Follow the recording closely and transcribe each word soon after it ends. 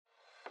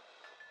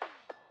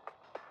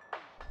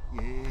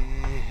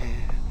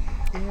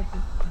Yeah.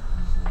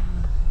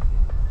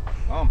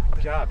 Oh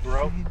my God,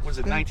 bro. Was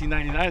it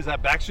 1999? Is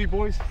that Backstreet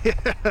Boys?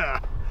 Yeah.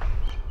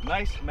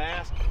 Nice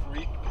mask,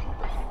 freak.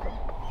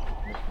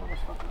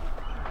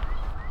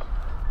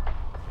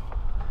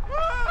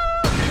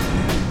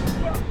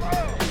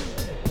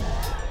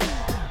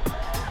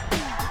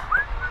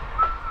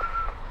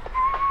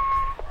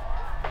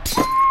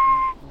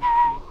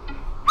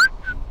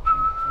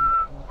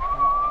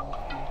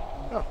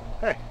 Oh,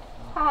 hey.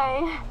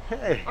 Hi.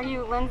 Hey. Are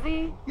you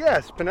Lindsay?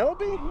 Yes,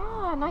 Penelope?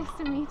 Yeah, nice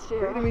to meet you.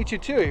 Great to meet you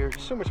too. You're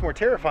so much more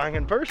terrifying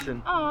in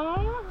person.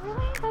 Oh,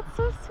 really? That's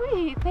so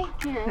sweet.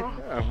 Thank you.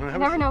 Yeah, I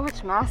never know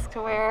which mask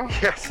to wear.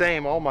 Yeah,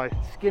 same. All my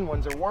skin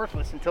ones are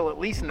worthless until at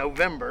least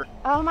November.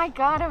 Oh my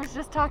God, I was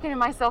just talking to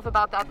myself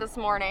about that this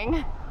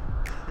morning.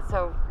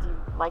 So, do you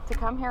like to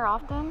come here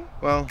often?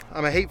 Well,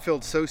 I'm a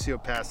hate-filled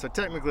sociopath, so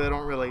technically I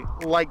don't really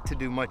like to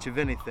do much of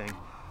anything.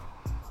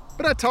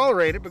 But I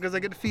tolerate it because I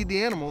get to feed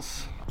the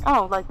animals.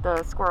 Oh, like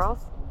the squirrels?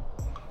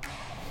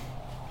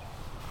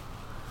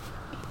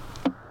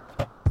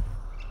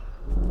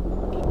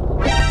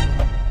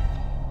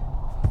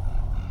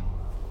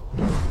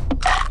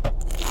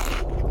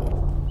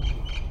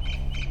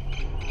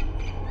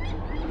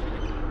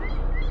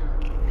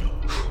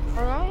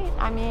 All right.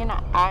 I mean,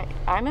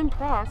 I'm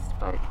impressed,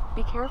 but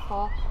be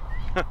careful.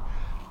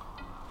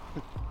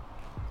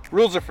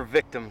 Rules are for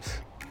victims.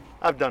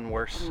 I've done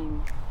worse.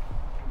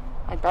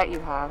 I bet you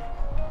have.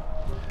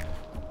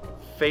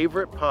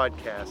 Favorite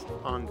podcast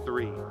on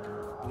 3.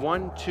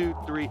 1, 2,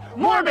 3.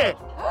 Morbid!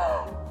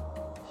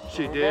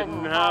 She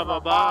didn't have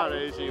a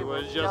body, she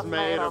was just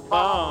made of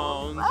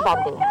bones.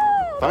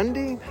 Oh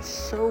Bundy? That's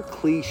so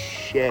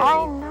cliche.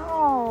 I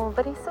know,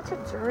 but he's such a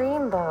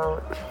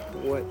dreamboat.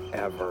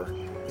 Whatever.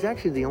 He's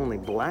actually the only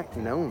black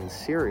known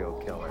serial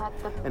killer.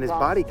 That's the And his best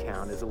body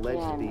count is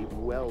alleged to be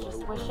skin. well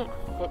Just over. wish it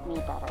fit me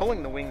better.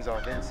 Pulling the wings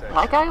off insects.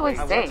 Like I always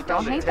once say, found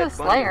don't a hate Ted the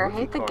Bundy Slayer, rookie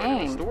hate the card in a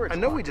game. storage I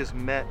know we just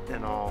met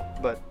and all,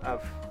 but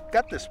I've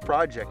got this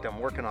project I'm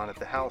working on at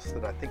the house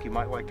that I think you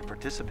might like to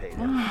participate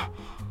in.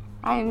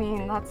 I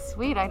mean, that's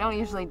sweet. I don't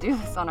usually do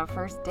this on a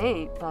first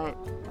date, but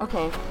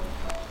okay.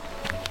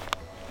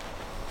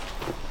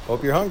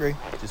 Hope you're hungry.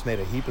 Just made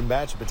a heaping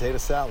batch of potato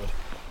salad.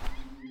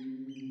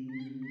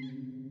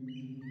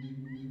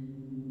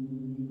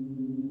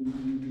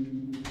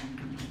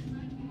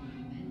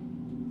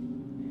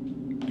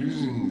 You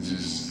didn't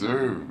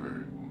deserve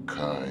her,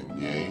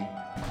 Kanye.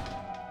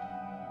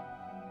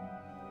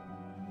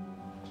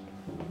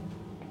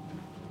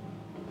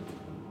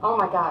 Oh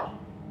my God.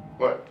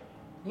 What?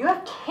 You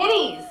have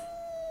kitties!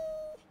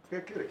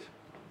 Yeah, kitties.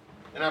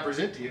 And I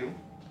present to you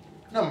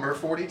number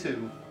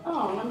 42.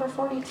 Oh, number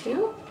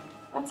 42?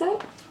 That's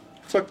it?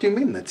 Fuck do you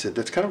mean that's it?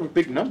 That's kind of a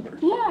big number.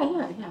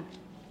 Yeah.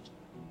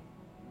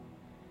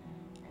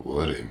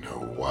 What in the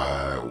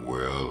wide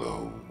world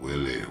of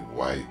willy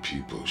white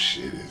people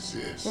shit is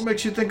this? What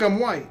makes you think I'm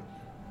white?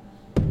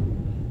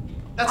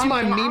 That's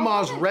my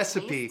Mima's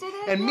recipe.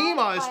 And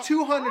Mima is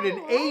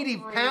 280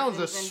 pounds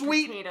of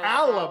sweet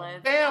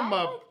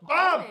Alabama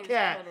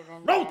bobcat.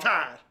 Roll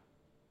Tide.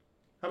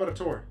 How about a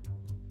tour?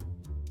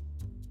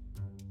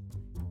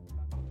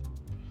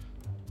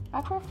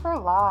 I prefer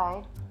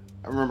lie.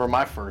 I remember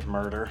my first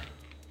murder.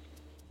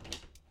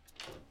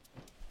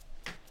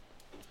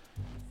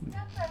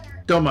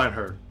 Don't mind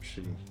her.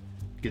 She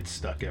gets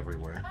stuck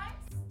everywhere.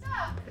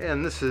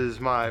 And this is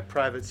my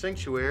private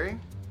sanctuary.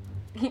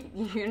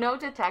 You know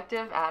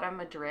Detective Adam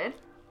Madrid?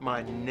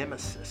 My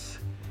nemesis.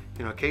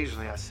 You know,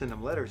 occasionally I send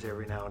him letters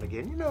every now and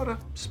again, you know, to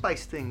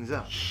spice things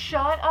up.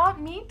 Shut up,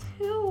 me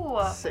too.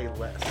 Say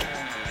less.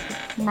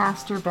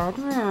 Master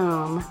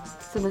bedroom.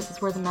 So this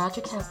is where the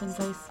magic happens,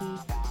 I see.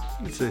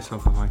 You'd say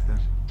something like that.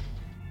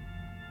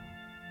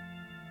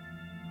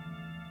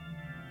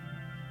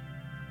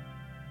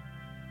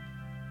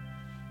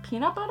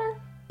 Peanut butter?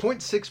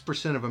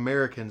 0.6% of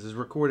Americans is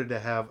recorded to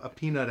have a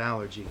peanut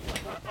allergy.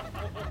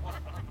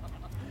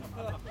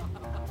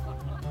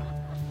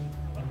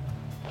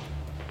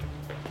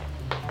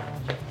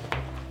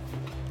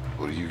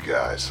 What are you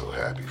guys so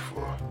happy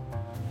for?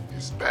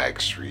 Is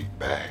Backstreet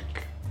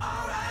back?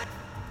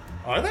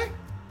 Are they?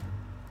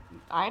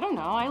 I don't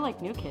know. I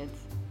like new kids.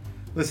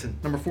 Listen,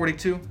 number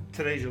 42,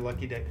 today's your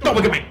lucky day. Don't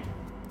look at me!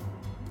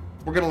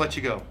 We're gonna let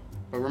you go.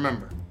 But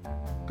remember,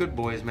 good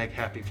boys make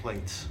happy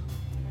plates.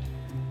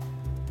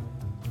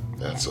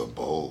 That's a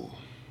bowl.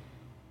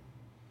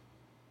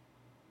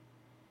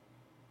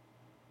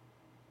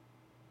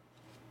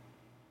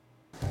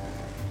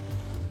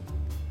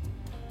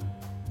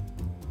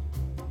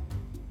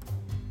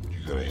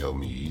 You gonna help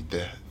me eat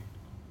that?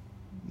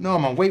 No,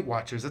 I'm on Weight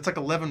Watchers. That's like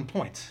 11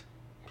 points.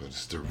 But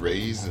it's the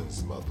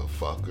raisins,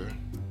 motherfucker.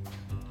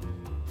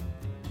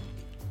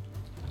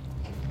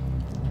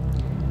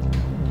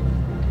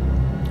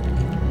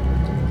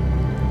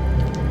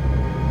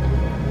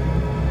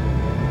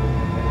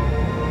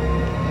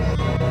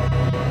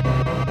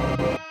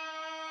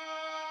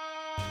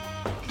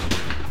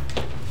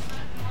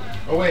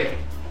 Oh, wait.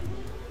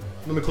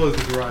 Let me close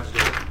the garage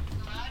door.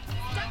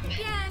 Stuck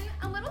again.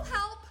 A little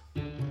help.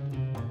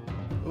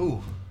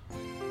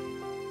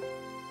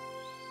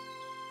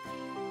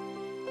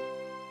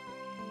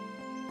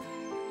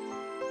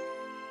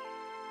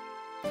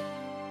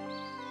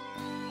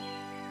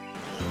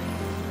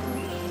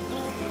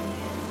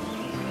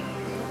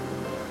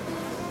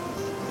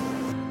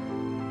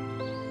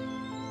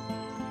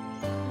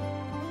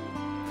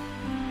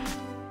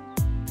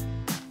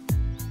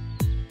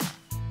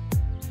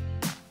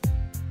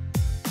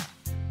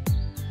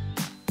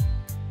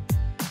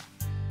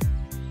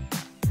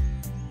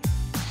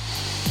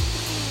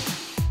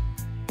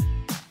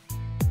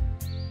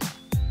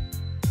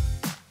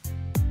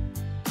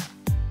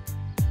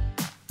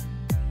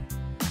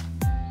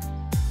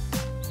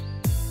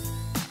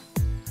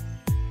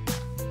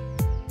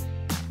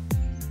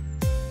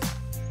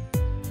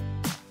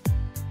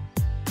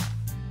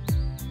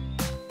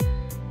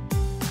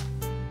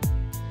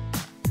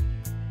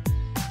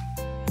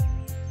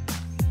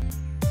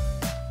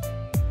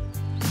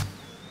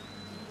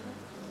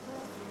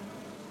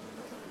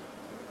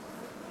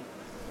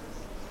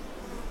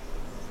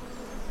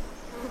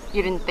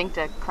 You didn't think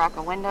to crack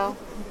a window?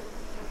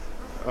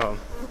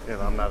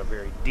 I'm not a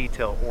very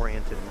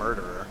detail-oriented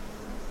murderer.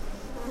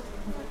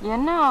 You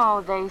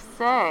know, they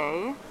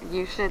say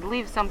you should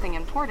leave something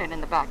important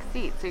in the back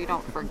seat so you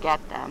don't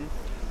forget them.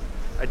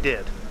 I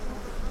did.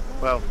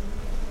 Well,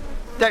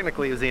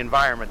 technically it was the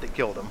environment that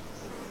killed him.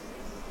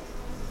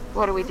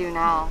 What do we do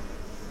now?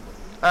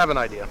 I have an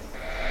idea.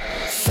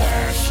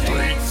 Slash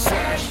street,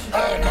 slash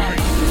all night.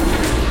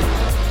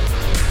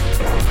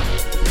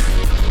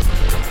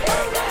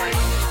 All night.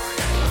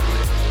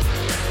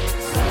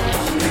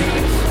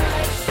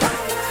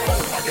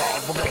 Oh my God,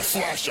 we're gonna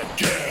slash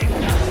again.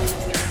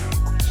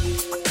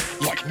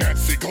 Like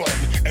Nancy Glenn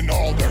and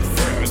all their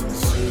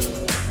friends.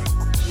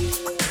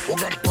 We're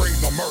gonna bring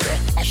the murder,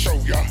 I'll show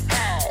you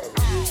how.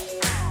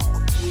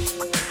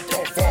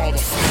 Don't fall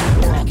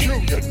asleep or I'll kill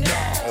you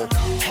now.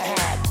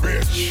 Ha,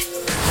 bitch.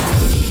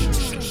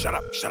 Shut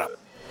up, shut up.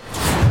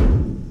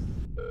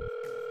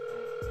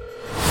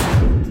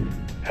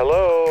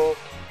 Hello?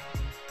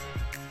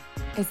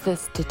 Is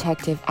this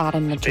Detective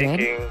Adam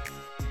Madrid? Speaking.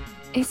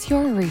 Is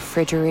your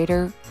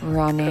refrigerator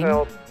running?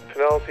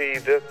 Penelope,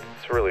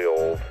 that's really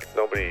old.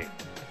 Nobody...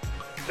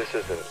 This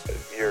isn't...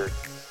 You're...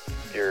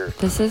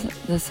 This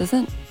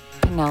isn't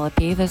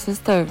Penelope. This is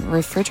the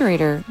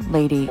refrigerator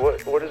lady.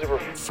 What is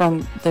it?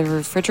 From the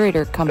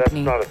refrigerator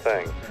company. That's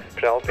not a thing.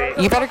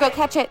 Penelope? You better go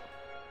catch it.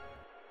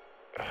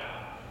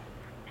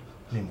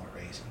 Need more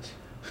raisins.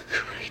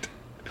 Great.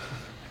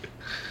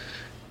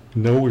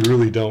 No, we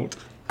really don't.